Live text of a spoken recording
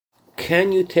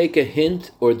Can you take a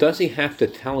hint, or does he have to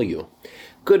tell you?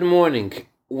 Good morning.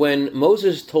 When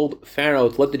Moses told Pharaoh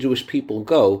to let the Jewish people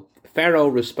go, Pharaoh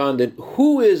responded,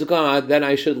 "Who is God that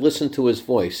I should listen to his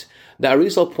voice?" The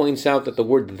Arizal points out that the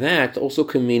word "that" also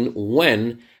can mean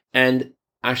when, and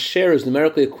Asher is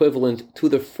numerically equivalent to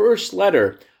the first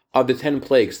letter of the 10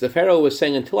 plagues. The Pharaoh was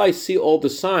saying, until I see all the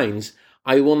signs,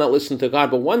 I will not listen to God.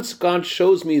 But once God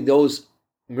shows me those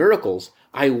miracles,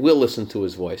 I will listen to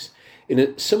his voice. In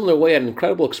a similar way, I had an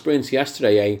incredible experience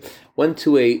yesterday. I went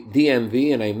to a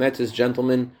DMV and I met this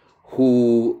gentleman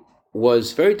who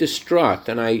was very distraught,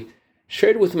 and I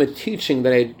shared with him a teaching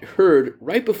that I had heard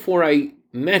right before I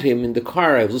met him in the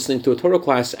car. I was listening to a Torah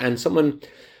class, and someone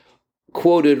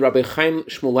quoted Rabbi Chaim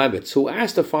Shmulevitz, who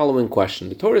asked the following question.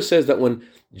 The Torah says that when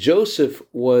Joseph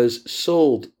was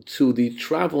sold to the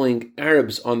traveling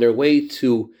Arabs on their way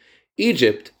to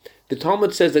Egypt, the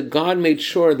Talmud says that God made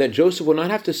sure that Joseph would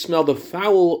not have to smell the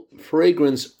foul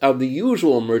fragrance of the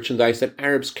usual merchandise that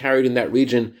Arabs carried in that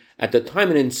region at the time,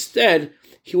 and instead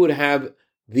he would have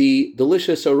the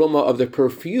delicious aroma of the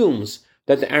perfumes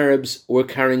that the Arabs were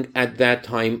carrying at that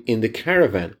time in the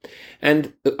caravan.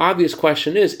 And the obvious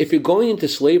question is, if you're going into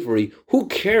slavery, who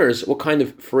cares what kind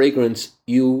of fragrance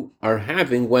you are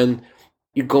having when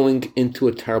you're going into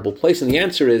a terrible place? And the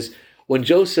answer is, when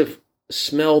Joseph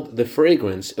smelled the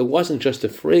fragrance, it wasn't just a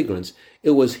fragrance, it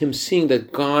was him seeing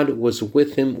that God was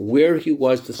with him where he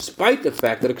was, despite the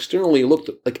fact that externally it looked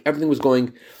like everything was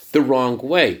going the wrong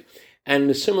way. And in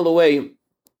a similar way,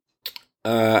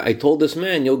 I told this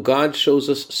man, God shows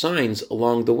us signs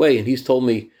along the way. And he's told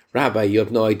me, Rabbi, you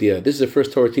have no idea. This is the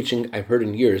first Torah teaching I've heard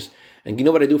in years. And you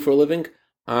know what I do for a living?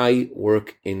 I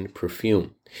work in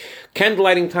perfume.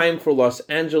 Candlelighting time for Los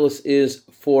Angeles is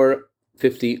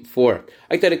 4:54.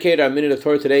 I dedicate our minute of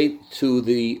Torah today to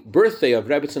the birthday of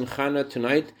Rebbetzin Chana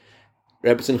tonight.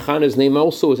 Rebbetzin Chana's name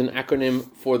also is an acronym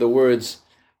for the words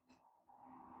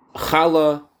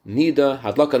Chala, Nida,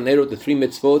 Hadlaka Nerot, the 3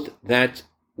 mitzvot that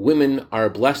women are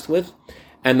blessed with.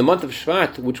 And the month of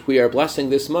Shvat, which we are blessing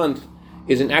this month,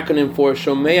 is an acronym for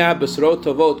Shomea Besrot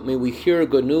Tovot. May we hear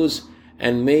good news,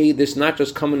 and may this not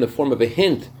just come in the form of a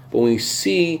hint, but when we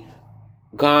see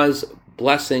God's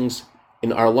blessings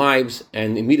in our lives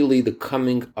and immediately the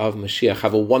coming of Mashiach.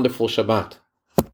 Have a wonderful Shabbat.